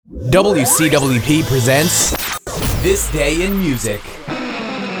WCWP presents This Day in Music.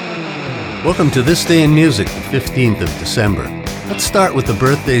 Welcome to This Day in Music, the 15th of December. Let's start with the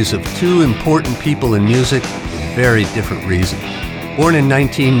birthdays of two important people in music for very different reasons. Born in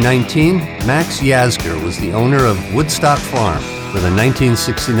 1919, Max Yasgur was the owner of Woodstock Farm, where the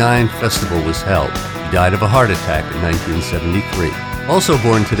 1969 festival was held. He died of a heart attack in 1973. Also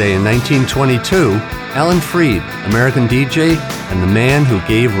born today in 1922, Alan Freed, American DJ and the man who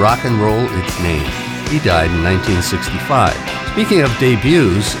gave rock and roll its name. He died in 1965. Speaking of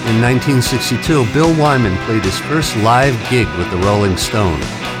debuts, in 1962, Bill Wyman played his first live gig with the Rolling Stones.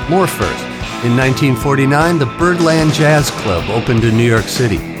 More first. In 1949, the Birdland Jazz Club opened in New York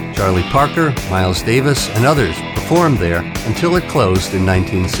City. Charlie Parker, Miles Davis, and others performed there until it closed in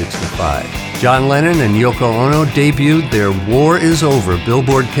 1965. John Lennon and Yoko Ono debuted their War Is Over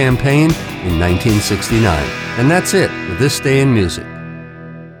Billboard campaign in 1969. And that's it for This Day in Music.